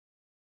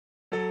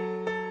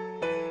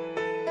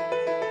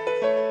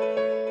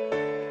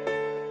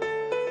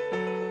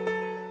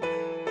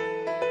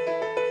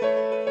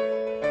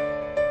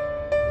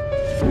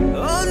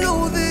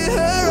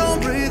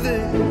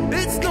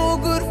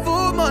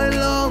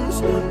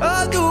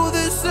I do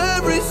this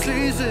every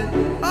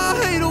season. I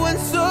hate it when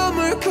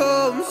summer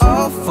comes.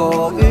 I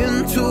fall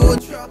into a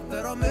trap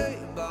that I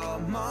made by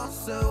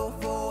myself.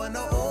 Oh, and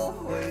I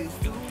always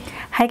do.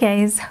 Hi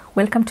guys,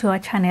 welcome to our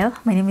channel.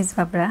 My name is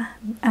Barbara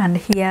and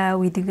here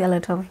we do a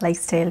lot of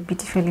lifestyle,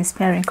 beautiful,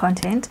 inspiring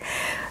content.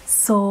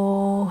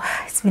 So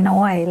it's been a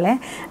while,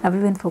 I've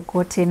even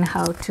forgotten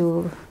how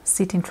to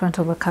sit in front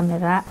of a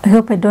camera. I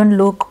hope I don't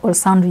look or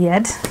sound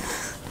weird.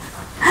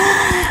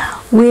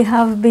 We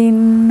have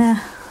been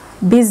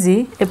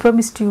busy. I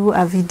promised you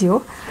a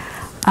video,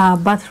 a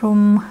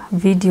bathroom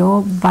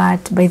video,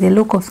 but by the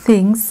look of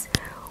things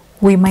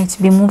we might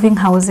be moving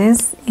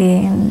houses,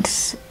 and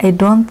I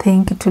don't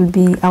think it will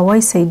be a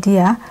wise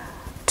idea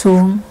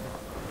to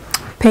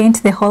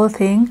paint the whole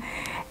thing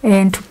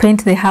and to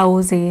paint the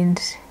house and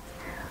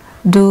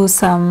do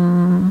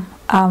some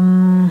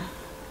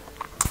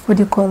what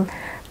do you call,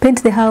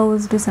 paint the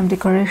house, do some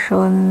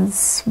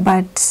decorations,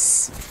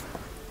 but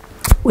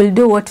we'll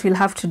do what we'll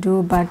have to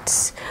do.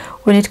 But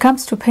when it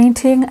comes to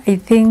painting, I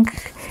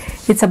think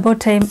it's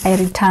about time I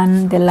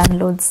return the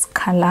landlord's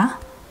color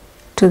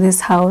to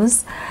this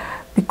house,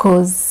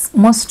 because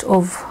most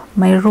of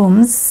my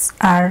rooms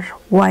are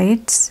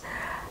white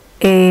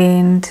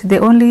and the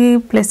only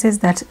places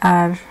that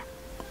are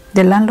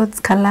the landlord's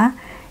color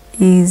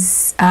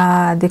is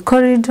the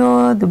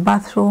corridor, the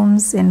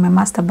bathrooms, and my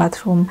master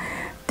bathroom.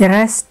 The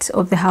rest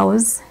of the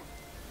house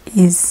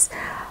is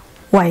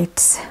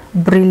white,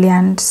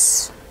 brilliant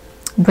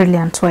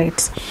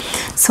white.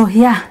 So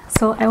yeah,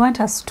 so I want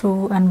us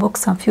to unbox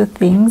some few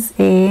things,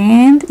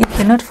 and if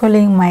you're not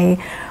following my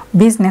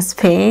business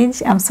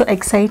page, I'm so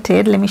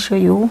excited. Let me show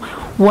you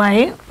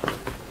why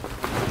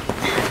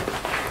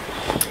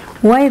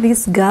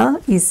this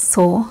girl is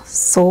so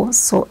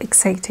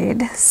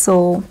excited.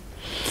 So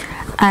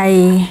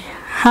I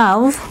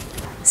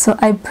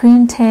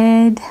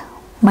printed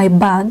my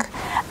bag,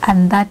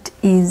 and that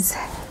is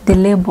the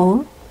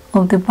label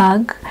of the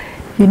bag: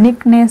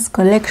 uniqueness,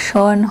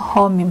 collection,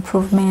 home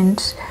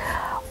improvement.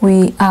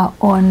 We are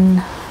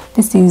on,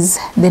 this is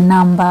the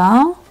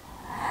number,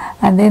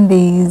 and then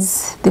there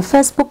is the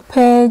Facebook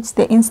page,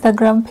 the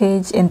Instagram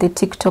page, and the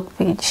TikTok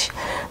page.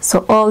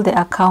 So all the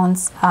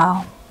accounts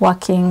are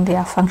working, they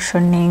are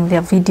functioning,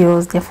 their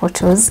videos, their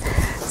photos.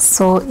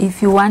 So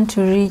if you want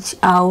to reach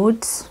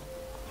out,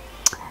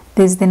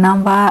 there's the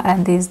number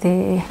and there's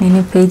the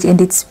Nini page, and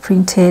it's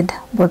printed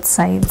both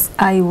sides.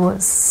 I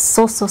was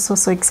so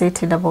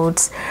excited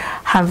about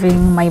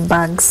having my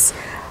bags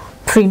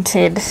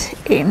printed,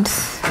 and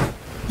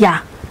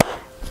yeah,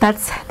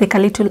 that's the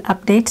little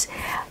update.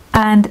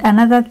 And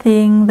another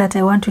thing that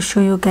I want to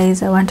show you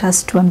guys, I want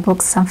us to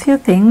unbox some few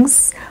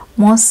things.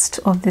 Most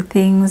of the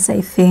things,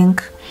 I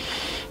think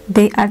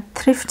they are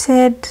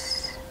thrifted.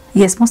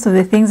 Yes, most of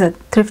the things are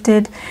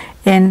thrifted,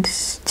 and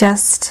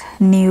just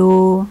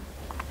new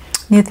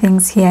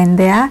things here and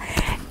there.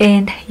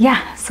 And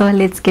yeah, so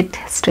let's get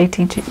straight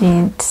into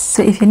it.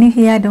 So if you're new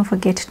here, don't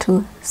forget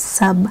to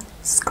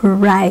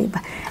subscribe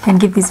and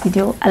give this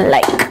video a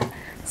like.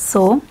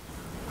 So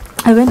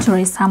I went to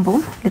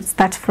Roysambu, let's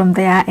start from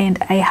there,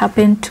 and I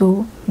happened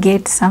to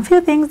get some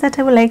few things that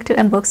I would like to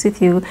unbox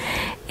with you.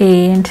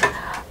 And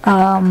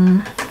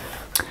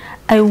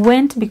I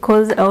went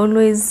because I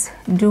always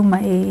do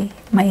my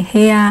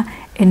hair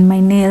and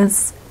my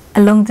nails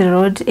along the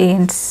road,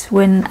 and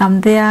when I'm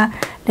there,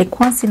 like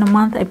once in a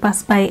month, I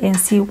pass by and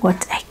see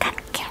what I can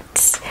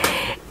get.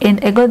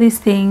 And I got these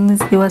things.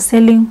 They were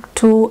selling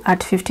 2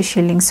 at 50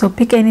 shillings, so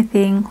pick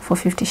anything for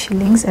 50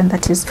 shillings, and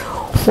that is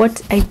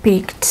what I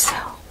picked.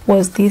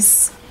 Was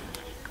this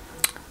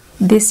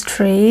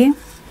tray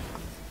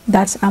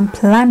that I'm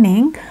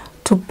planning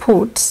to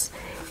put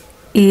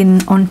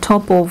in on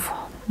top of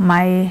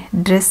my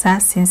dresser,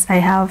 since I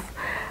have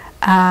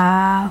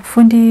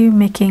Fundi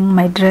making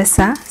my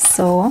dresser.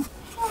 So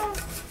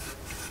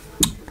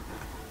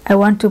I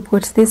want to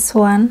put this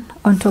one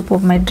on top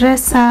of my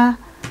dresser,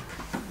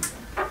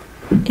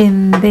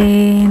 and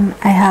then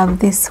I have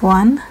this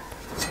one.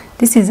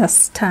 This is a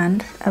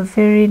stand, a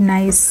very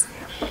nice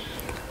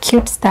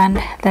cute stand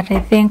that I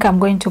think I'm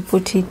going to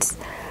put it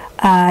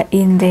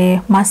in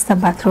the master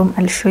bathroom.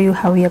 I'll show you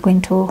how we are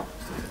going to,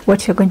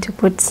 what you're going to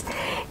put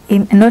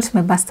in, not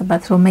my master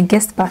bathroom, my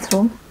guest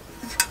bathroom.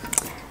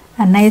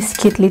 A nice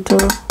cute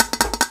little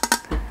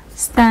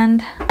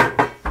stand.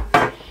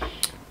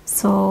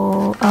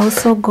 So I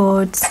also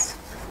got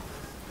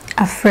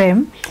a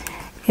frame,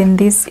 and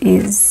this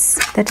is,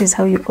 that is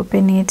how you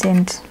open it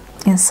and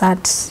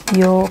insert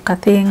your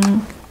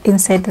thing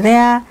inside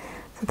there.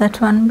 So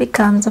that one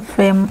becomes a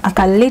frame, like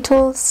a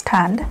little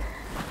stand.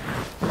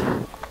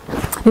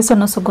 This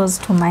one also goes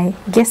to my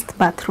guest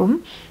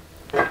bathroom,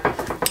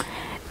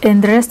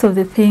 and the rest of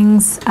the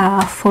things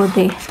are for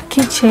the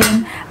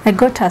kitchen. I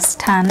got a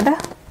stand.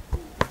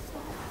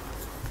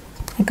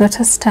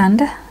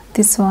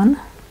 This one,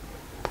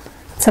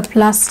 it's a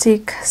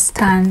plastic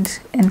stand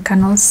and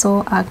can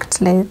also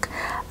act like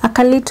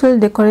a little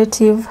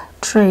decorative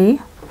tray.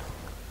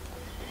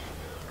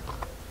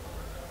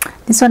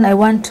 This one I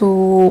want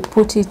to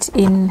put it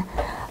in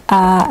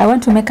I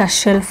want to make a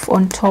shelf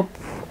on top,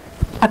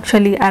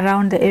 actually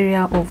around the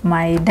area of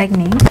my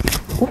dining.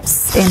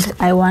 Oops. And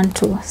I want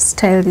to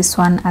style this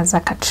one as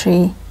like a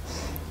tray,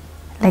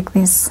 like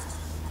this,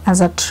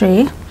 as a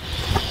tray.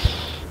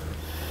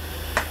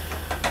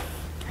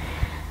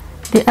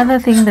 The other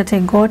thing that I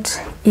got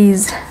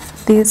is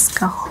this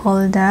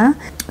holder.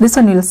 This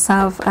one will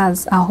serve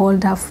as a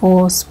holder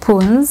for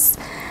spoons.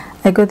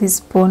 I got this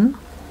spoon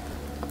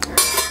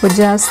for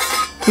just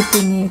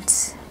keeping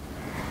it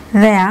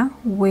there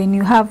when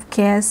you have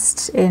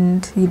guests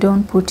and you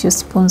don't put your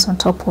spoons on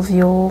top of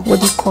your,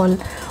 what do you call,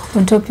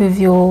 on top of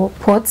your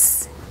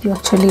pots. You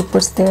actually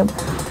put them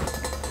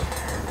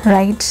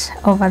right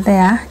over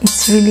there.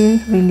 It's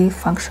really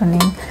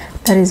functioning.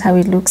 That is how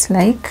it looks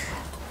like.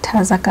 It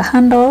has like a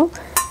handle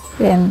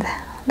and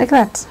like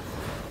that,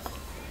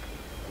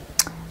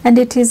 and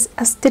it is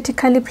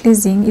aesthetically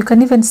pleasing. You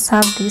can even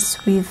serve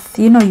this with,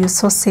 you know, your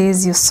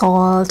sauces, your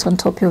salt on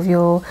top of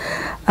your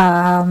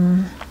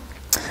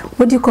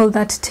what do you call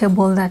that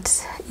table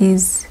that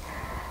is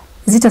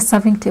it a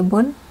serving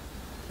table,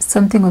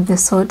 something of the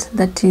sort,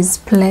 that is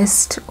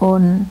placed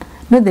on,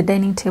 not the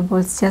dining table,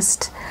 it's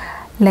just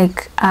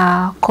like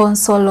a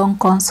long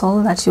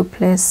console that you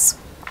place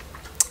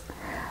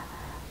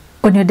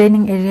on your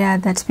dining area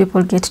that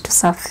people get to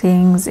serve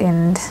things.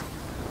 And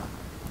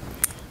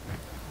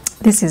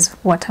this is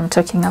what I'm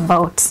talking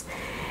about.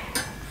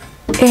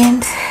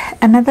 And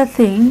another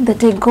thing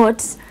that I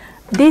got,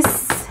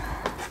 this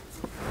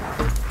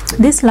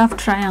love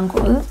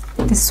triangle,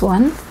 this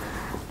one,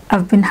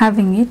 I've been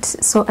having it.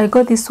 So I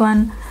got this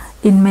one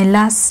in my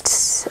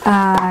last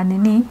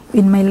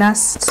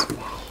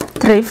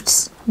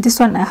thrift. This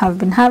one I have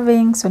been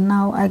having, so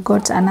now I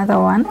got another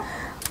one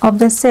of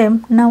the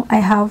same. Now I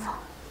have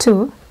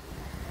two,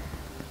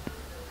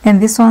 and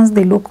these ones,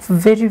 they look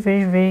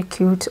very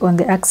cute on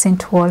the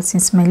accent wall,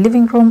 since my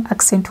living room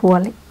accent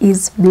wall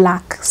is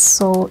black.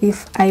 So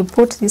if I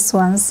put these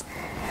ones,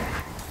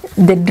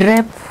 the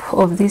drape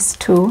of these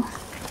two,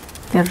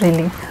 they're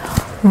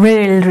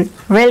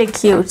really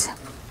cute.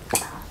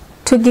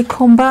 To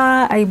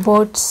Gikombaa, I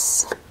bought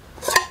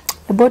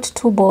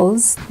 2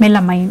 balls,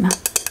 melamine,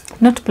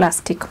 not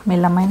plastic,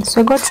 melamine.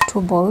 So I got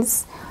 2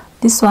 balls.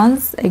 These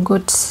ones I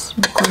got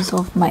because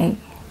of my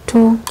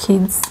 2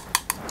 kids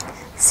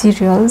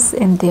cereals,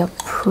 and they are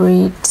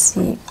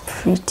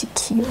pretty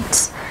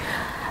cute.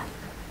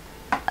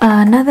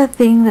 Another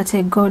thing that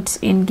I got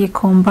in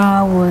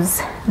Gikombaa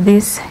was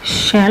this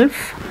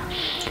shelf.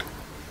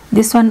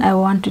 This one I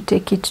want to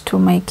take it to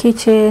my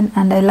kitchen,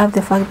 and I love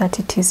the fact that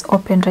it is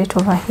open right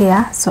over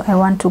here. So I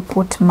want to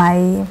put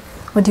my,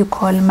 what do you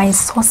call, my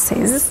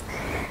sauces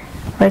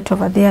right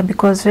over there,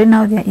 because right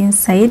now they're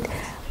inside.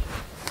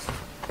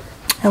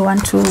 I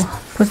want to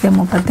put them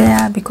over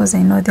there because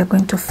I know they're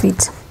going to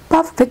fit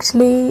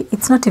perfectly.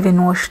 It's not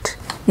even washed.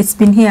 It's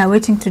been here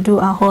waiting to do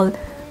a haul,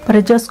 but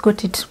I just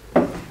got it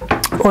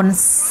on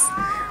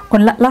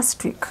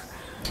last week.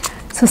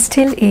 So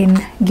still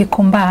in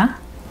Gikombaa,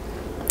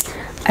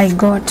 I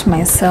got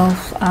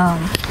myself a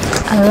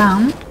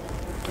lamp,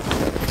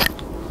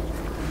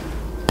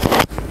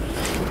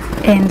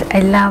 and I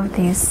love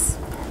this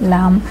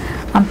lamp.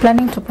 I'm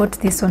planning to put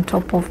this on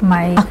top of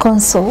my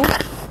console.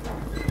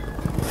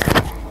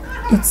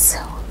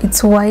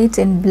 It's white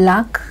and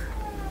black.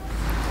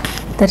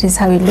 That is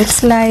how it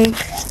looks like,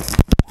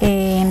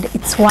 and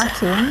it's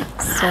working.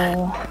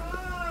 So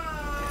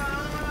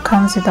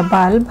comes with a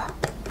bulb.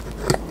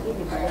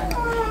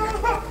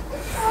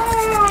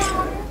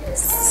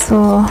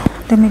 So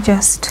let me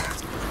just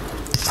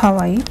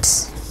power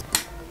it.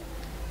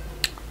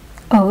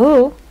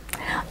 Oh,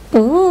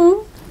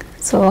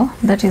 so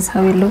that is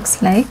how it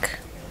looks like.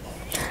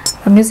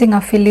 I'm using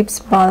a Philips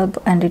bulb,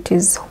 and it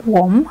is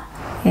warm,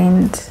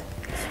 and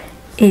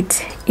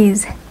it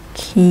is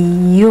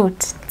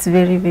cute. It's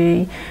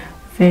very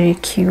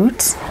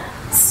cute.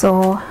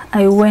 So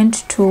I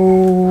went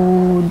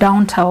to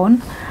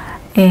downtown,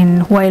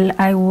 and while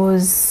I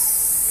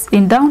was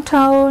in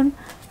downtown,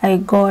 I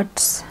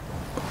got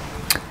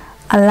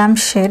a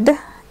lampshade,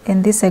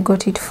 and this I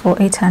got it for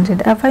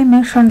 800. Have I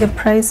mentioned the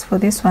price for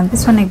this one?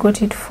 This one I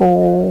got it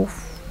for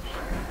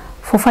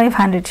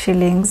 500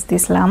 shillings.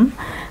 This lamp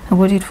I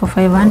got it for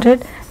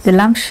 500. The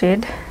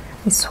lampshade,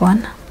 this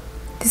one,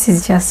 this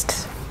is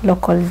just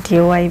local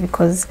DIY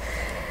because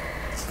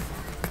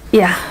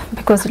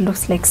it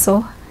looks like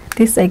so.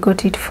 This I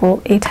got it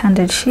for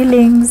 800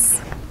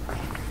 shillings,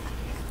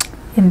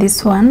 and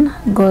this one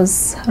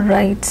goes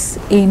right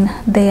in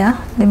there.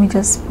 Let me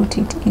just put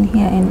it in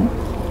here and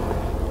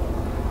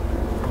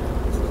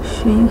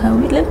show you how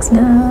it looks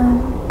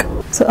like.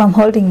 So I'm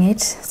holding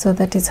it, so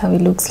that is how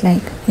it looks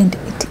like, and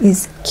it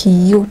is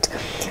cute.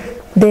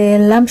 The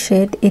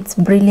lampshade, it's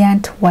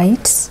brilliant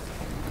white.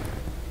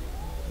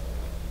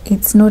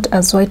 It's not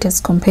as white as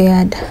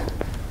compared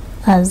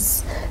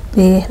as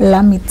the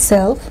lamp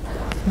itself,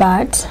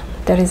 but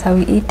that is how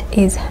it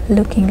is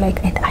looking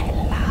like, and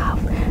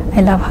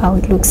I love how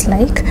it looks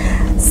like.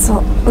 So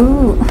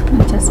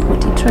I just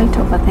put it right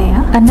over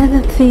there.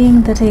 Another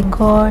thing that I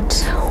got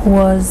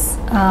was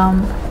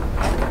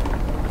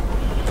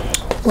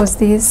was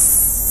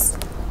this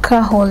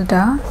car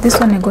holder. This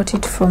one I got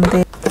it from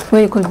the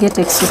where you could get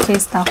X2K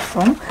stuff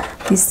from.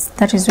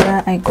 That is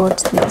where I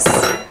got this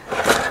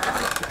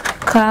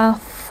car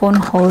phone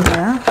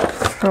holder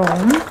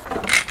from,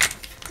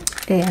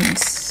 and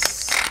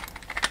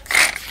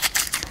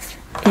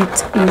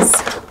it is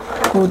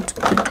good.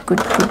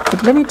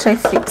 Let me try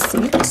fix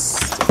it.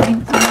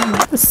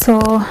 So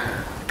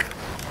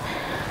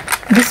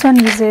this one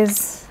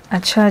uses a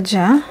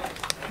charger,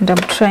 and I'm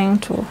trying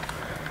to,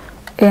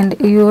 and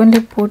you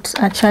only put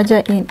a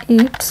charger in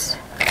it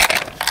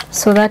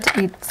so that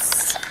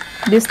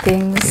these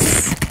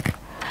things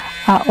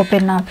are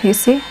open up, you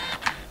see.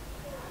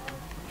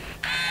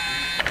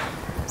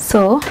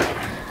 So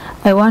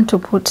I want to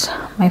put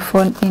my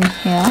phone in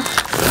here,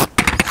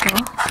 so,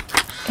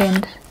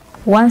 and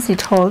once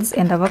it holds,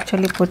 and I've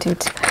actually put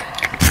it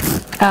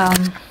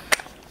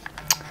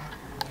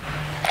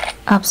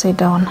upside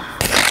down,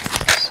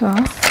 so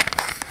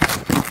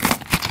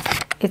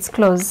it's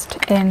closed,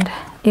 and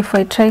if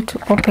I try to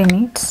open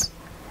it,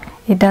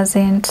 it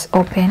doesn't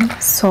open.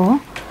 So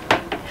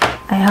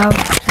I have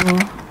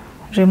to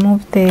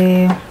remove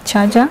the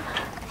charger,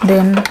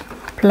 then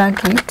plug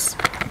it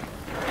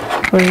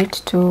for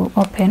it to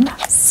open.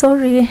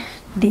 Sorry,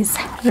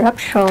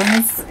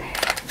 disruptions.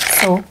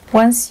 So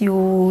once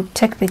you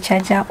take the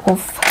charger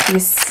off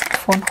this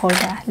phone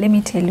holder, let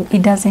me tell you,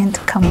 it doesn't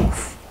come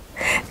off.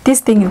 This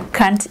thing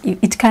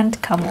it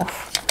can't come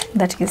off.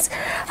 That is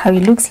how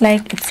it looks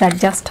like. It's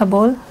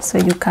adjustable, so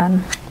you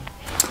can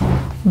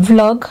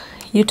vlog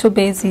YouTube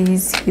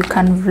Besties, you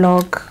can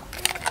vlog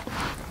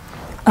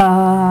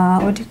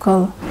what do you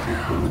call,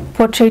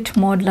 portrait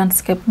mode,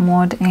 landscape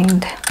mode,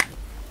 and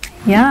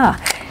yeah,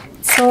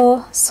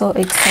 so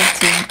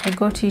exciting. I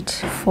got it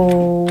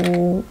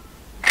for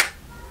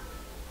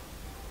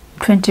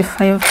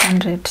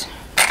 2,500.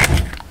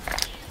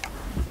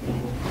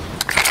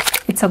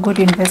 It's a good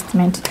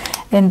investment.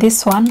 And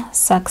this one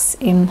sucks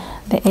in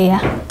the air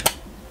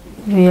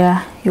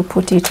where you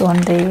put it on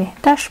the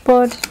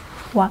dashboard.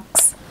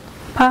 Works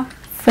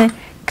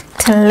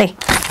perfectly.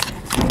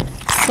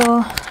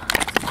 So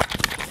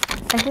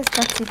I guess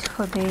that's it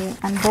for the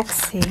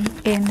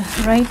unboxing, and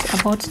right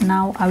about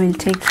now I will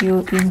take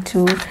you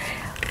into a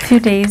few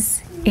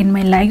days in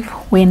my life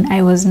when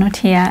I was not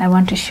here. I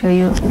want to show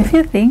you a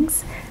few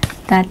things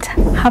that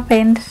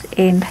happened,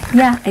 and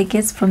yeah, I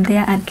guess from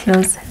there I'll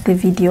close the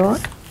video.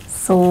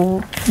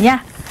 So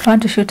yeah, I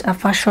want to shoot a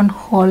fashion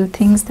haul,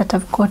 things that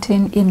I've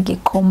gotten in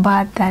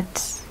Gikombaa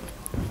that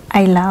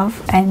I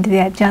love, and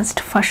they are just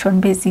fashion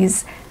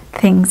basis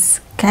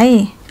things.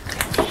 Okay,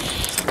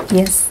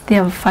 yes, they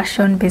are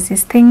fashion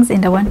basis things,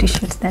 and I want to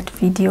shoot that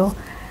video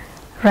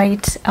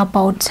right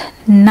about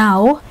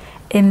now.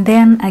 And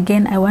then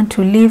again I want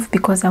to leave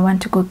because I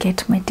want to go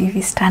get my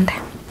TV stand.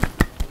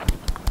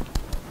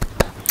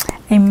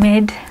 I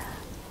made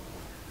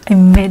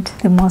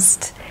the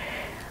most,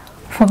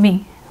 for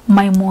me,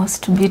 my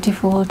most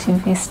beautiful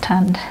TV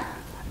stand.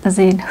 As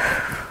in,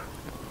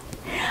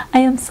 I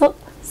am so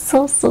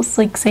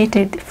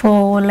excited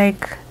for,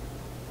 like,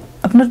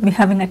 I've not been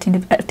having a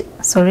TV,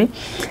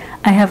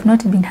 I have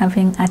not been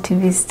having a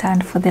TV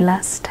stand for the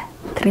last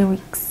 3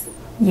 weeks.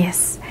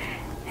 Yes,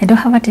 I don't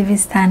have a TV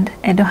stand,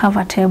 I don't have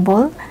a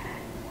table,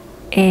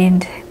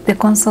 and the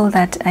console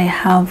that I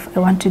have, I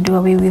want to do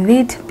away with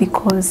it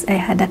because I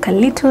had like a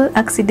little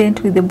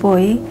accident with the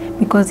boy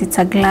because it's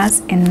a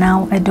glass, and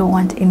now I don't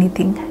want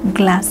anything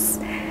glass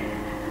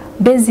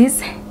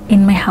basis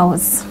in my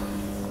house.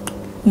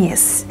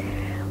 Yes,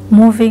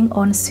 moving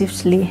on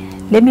swiftly.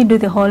 Let me do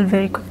the haul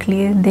very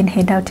quickly and then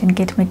head out and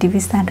get my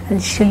TV stand. I'll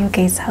show you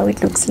guys how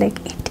it looks like.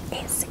 It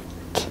is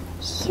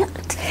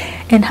cute.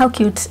 And how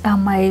cute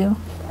are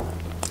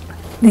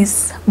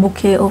this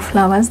bouquet of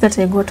flowers that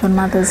I got on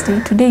Mother's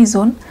Day. Today is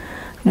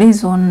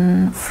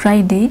on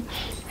Friday.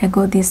 I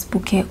got this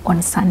bouquet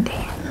on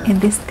Sunday,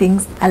 and these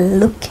things are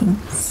looking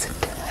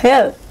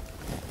hell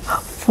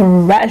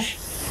fresh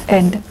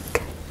and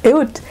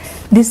cute.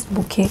 This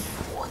bouquet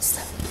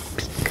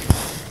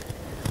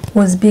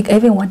was big. I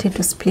even wanted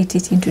to split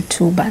it into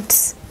two,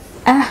 but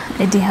I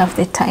didn't have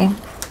the time.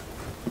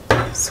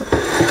 So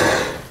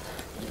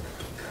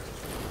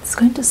it's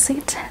going to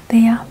sit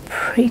there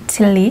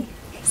prettily,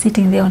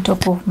 sitting there on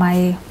top of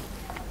my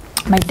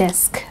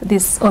desk,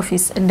 this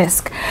office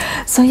desk.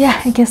 So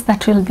yeah, I guess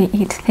that will be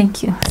it.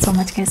 Thank you so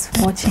much guys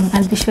for watching.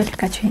 I'll be sure to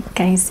catch you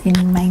guys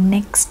in my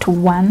next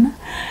one,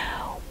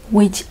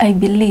 which I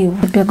believe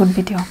would be a good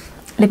video.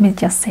 Let me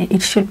just say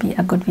it should be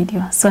a good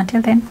video. So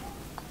until then,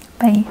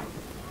 bye.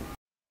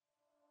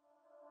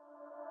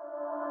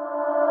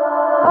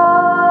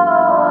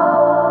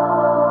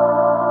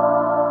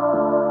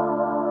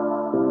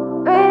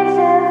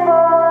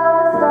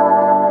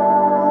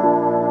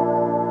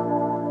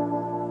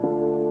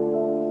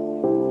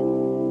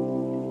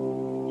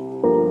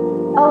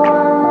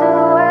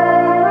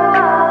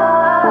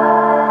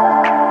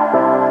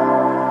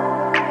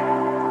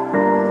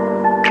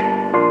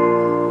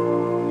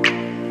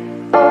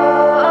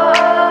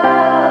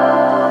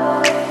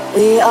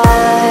 We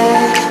are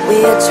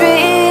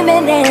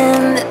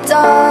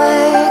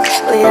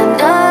We are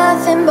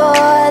nothing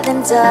more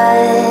than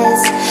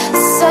dust.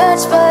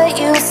 Search but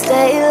you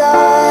stay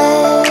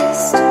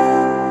lost.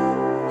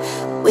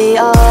 We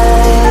are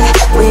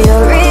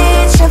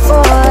reaching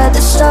for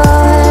the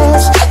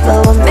stars,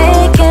 but we're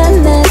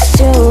making this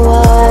too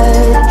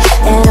hard.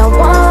 And I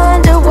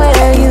wonder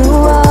where you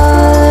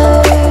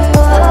are.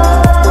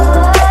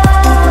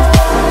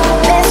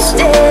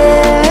 Mysterious,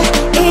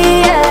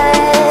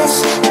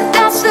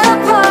 that's the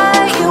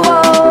part you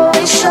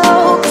always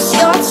show. 'Cause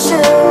you're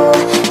too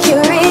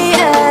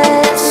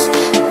curious.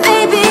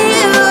 Maybe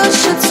you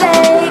should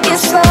take it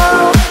slow.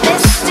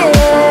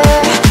 Mysterious,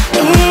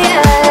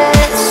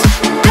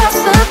 that's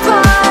the part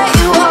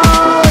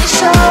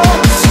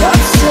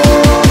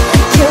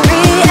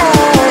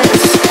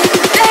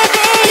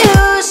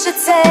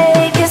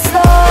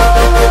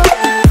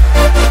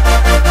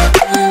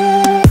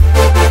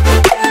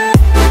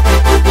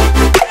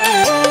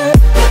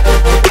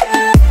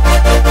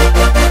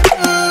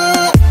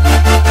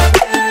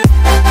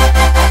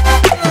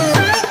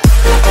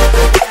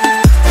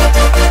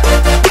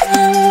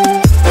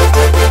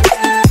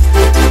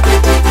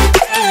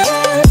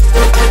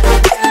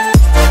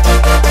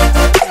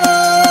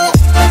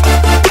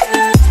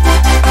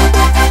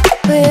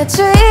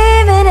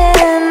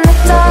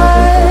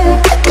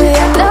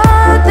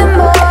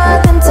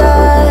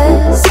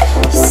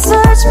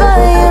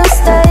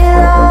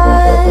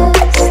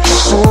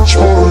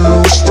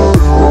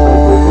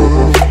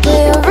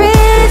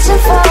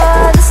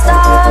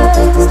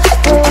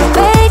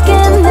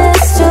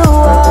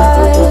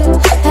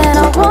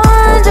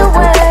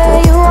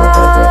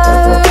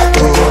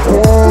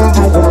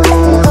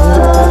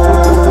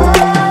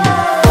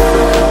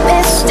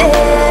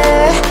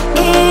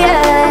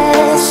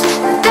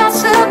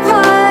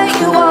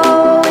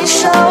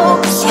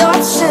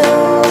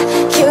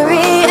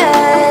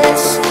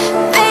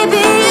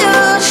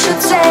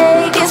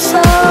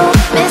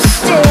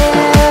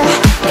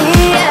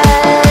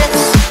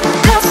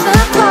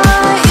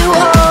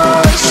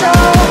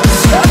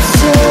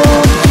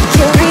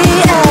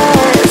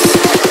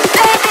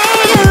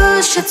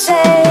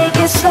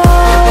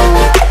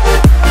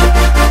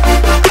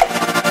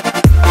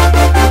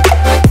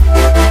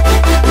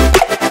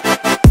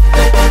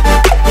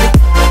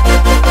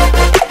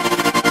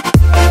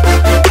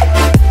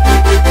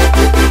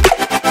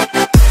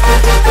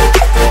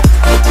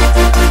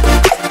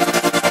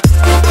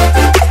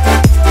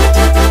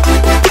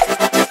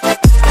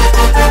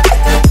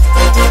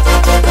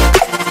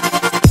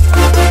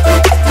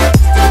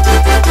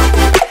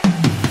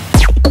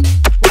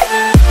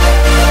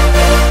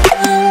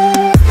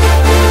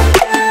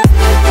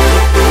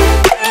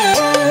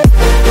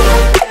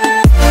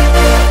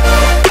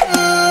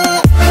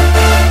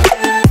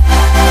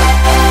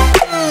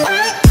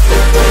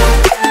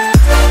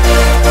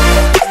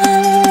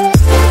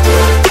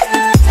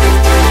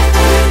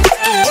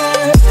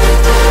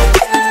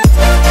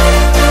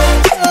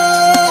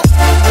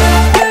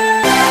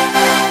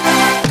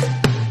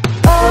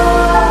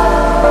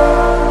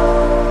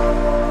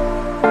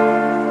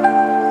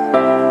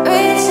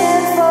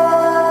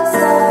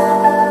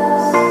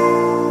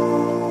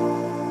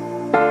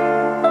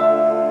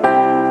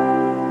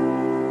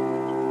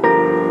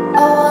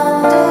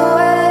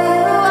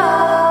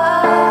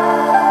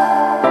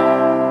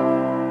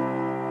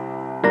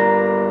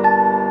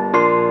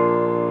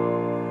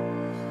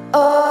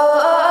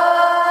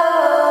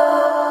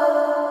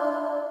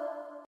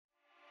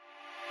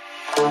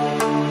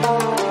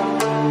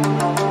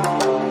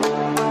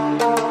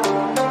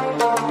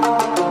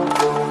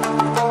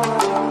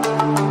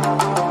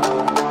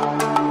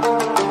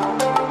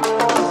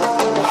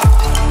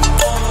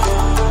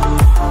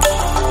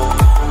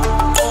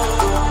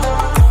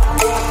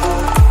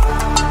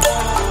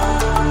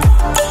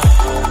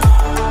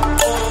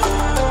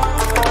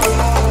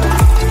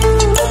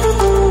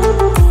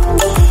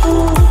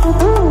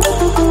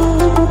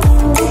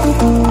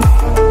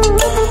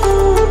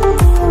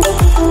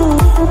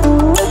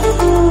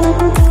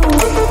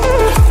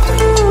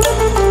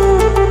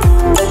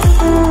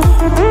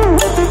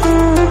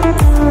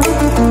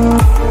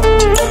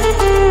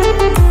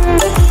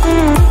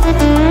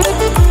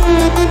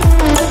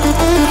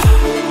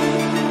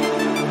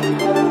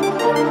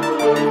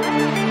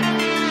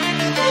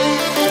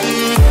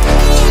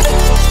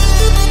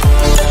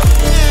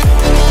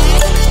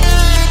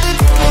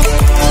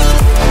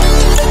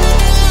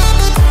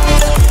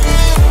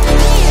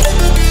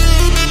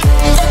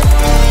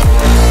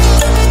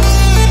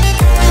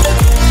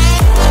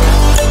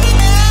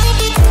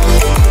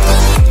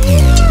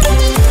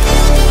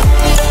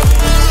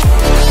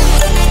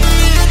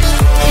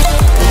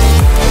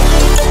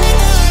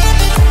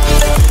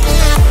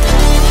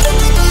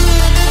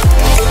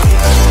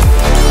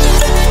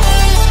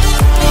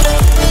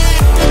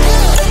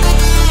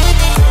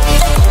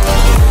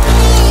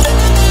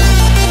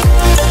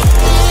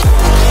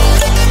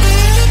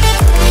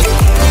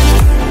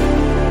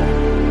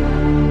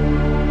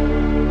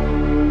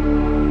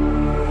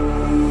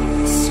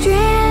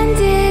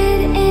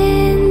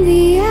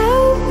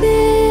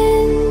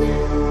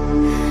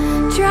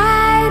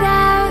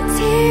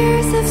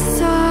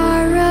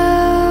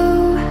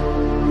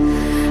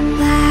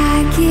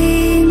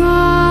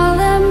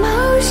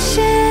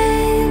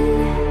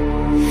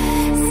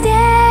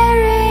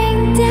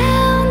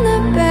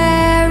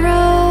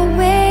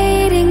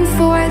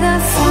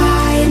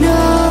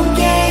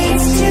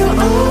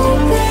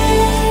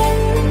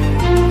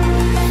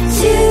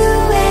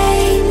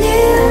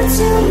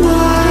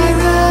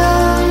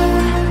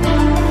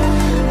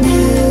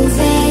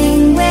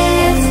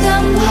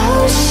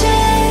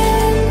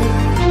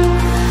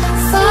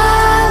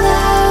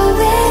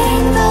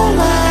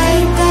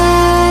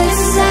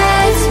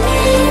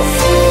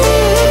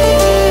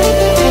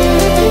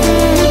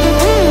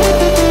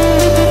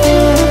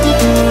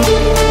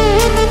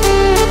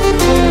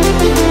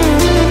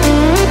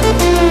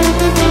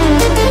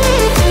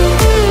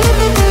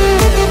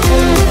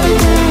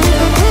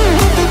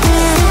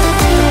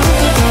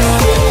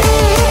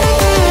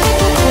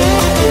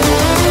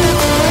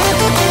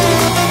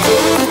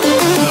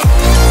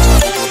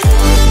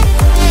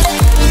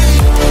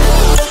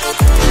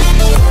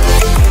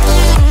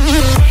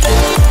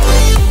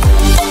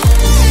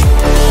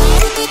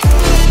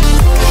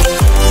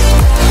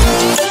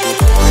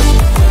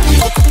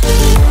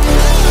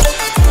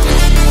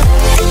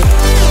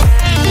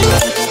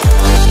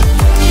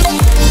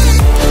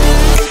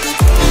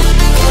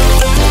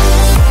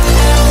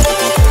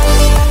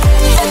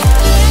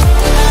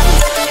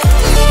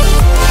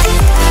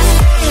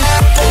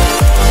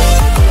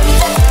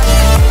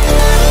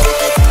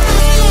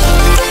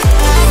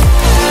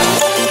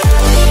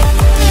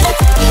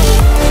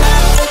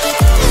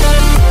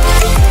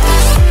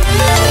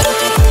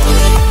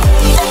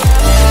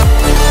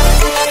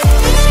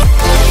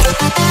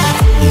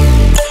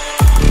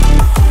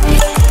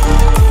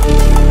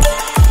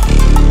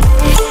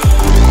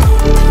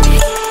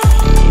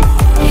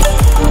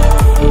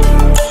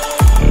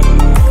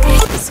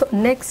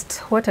Next,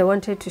 what I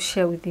wanted to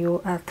share with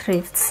you are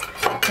thrifts,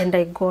 and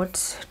I got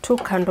 2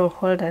 candle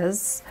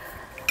holders.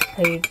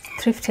 I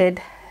thrifted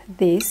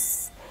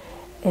this,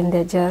 and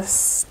they're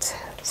just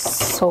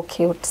so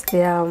cute.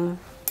 They're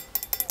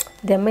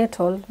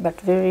metal,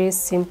 but very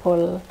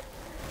simple,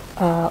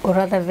 or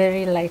rather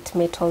very light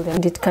metal,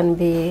 and it can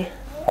be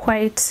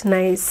quite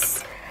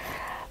nice,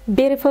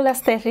 beautiful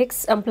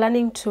aesthetics. I'm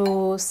planning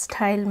to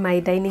style my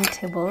dining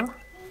table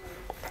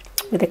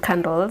with the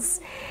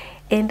candles,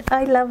 and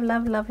I love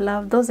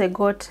those. I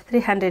got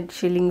 300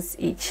 shillings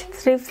each.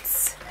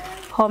 Thrifts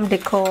home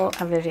decor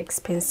are very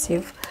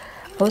expensive.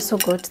 I also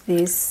got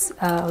this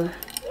hanger,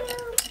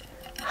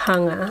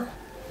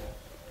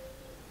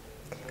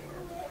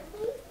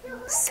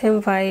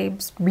 same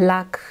vibes,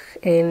 black,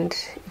 and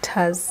it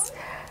has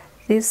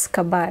this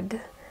cupboard.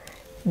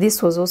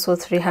 This was also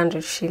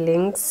 300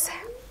 shillings,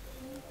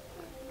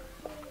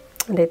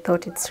 and I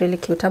thought it's really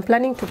cute. I'm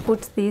planning to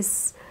put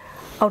this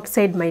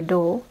outside my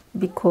door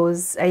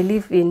because I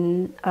live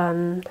in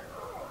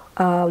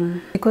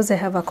because I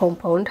have a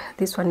compound.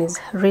 This one is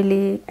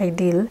really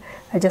ideal.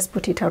 I just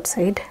put it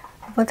outside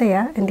over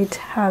there, and it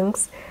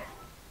hangs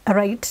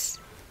right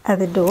at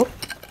the door.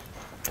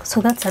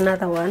 So that's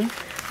another one.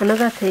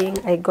 Another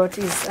thing I got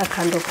is a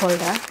candle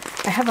holder.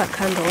 I have a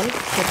candle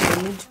that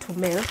I need to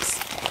melt,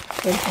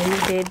 and I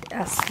needed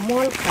a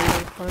small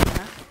candle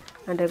holder,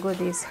 and I got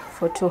this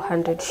for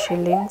 200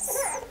 shillings.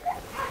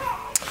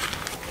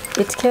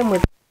 It came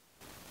with,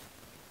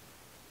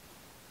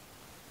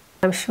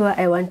 I'm sure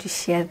I want to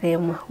share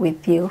them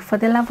with you for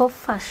the love of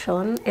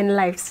fashion and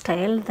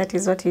lifestyle. That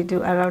is what we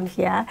do around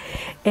here.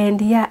 And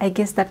yeah, I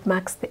guess that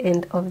marks the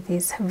end of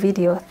this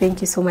video.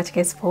 Thank you so much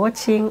guys for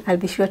watching. I'll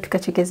be sure to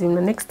catch you guys in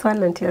the next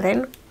one. Until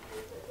then,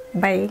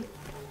 bye.